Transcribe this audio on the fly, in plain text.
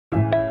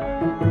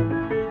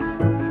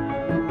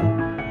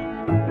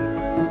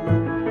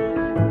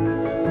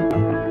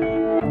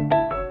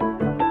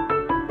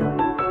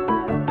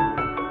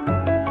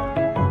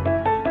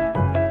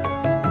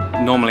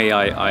Normally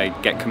I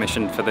get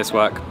commissioned for this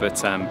work,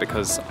 but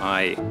because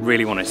I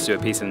really wanted to do a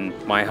piece in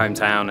my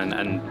hometown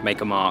and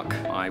make a mark,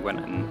 I went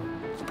and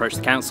approached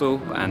the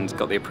council and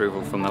got the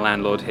approval from the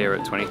landlord here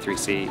at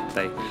 23C.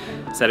 They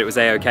said it was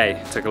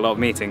A-OK. Took a lot of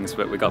meetings,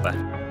 but we got there.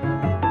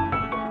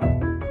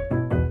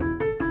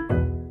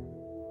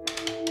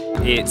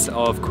 It's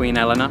of Queen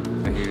Eleanor,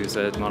 who's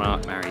a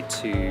monarch married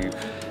to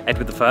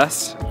Edward I.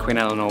 Queen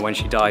Eleanor, when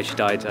she died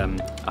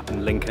up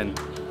in Lincoln.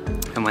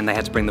 And when they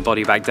had to bring the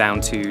body back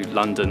down to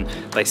London,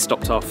 they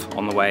stopped off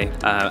on the way.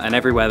 And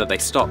everywhere that they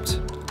stopped,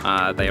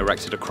 they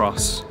erected a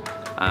cross.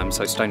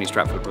 So Stony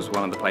Stratford was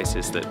one of the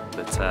places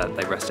that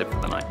they rested for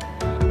the night.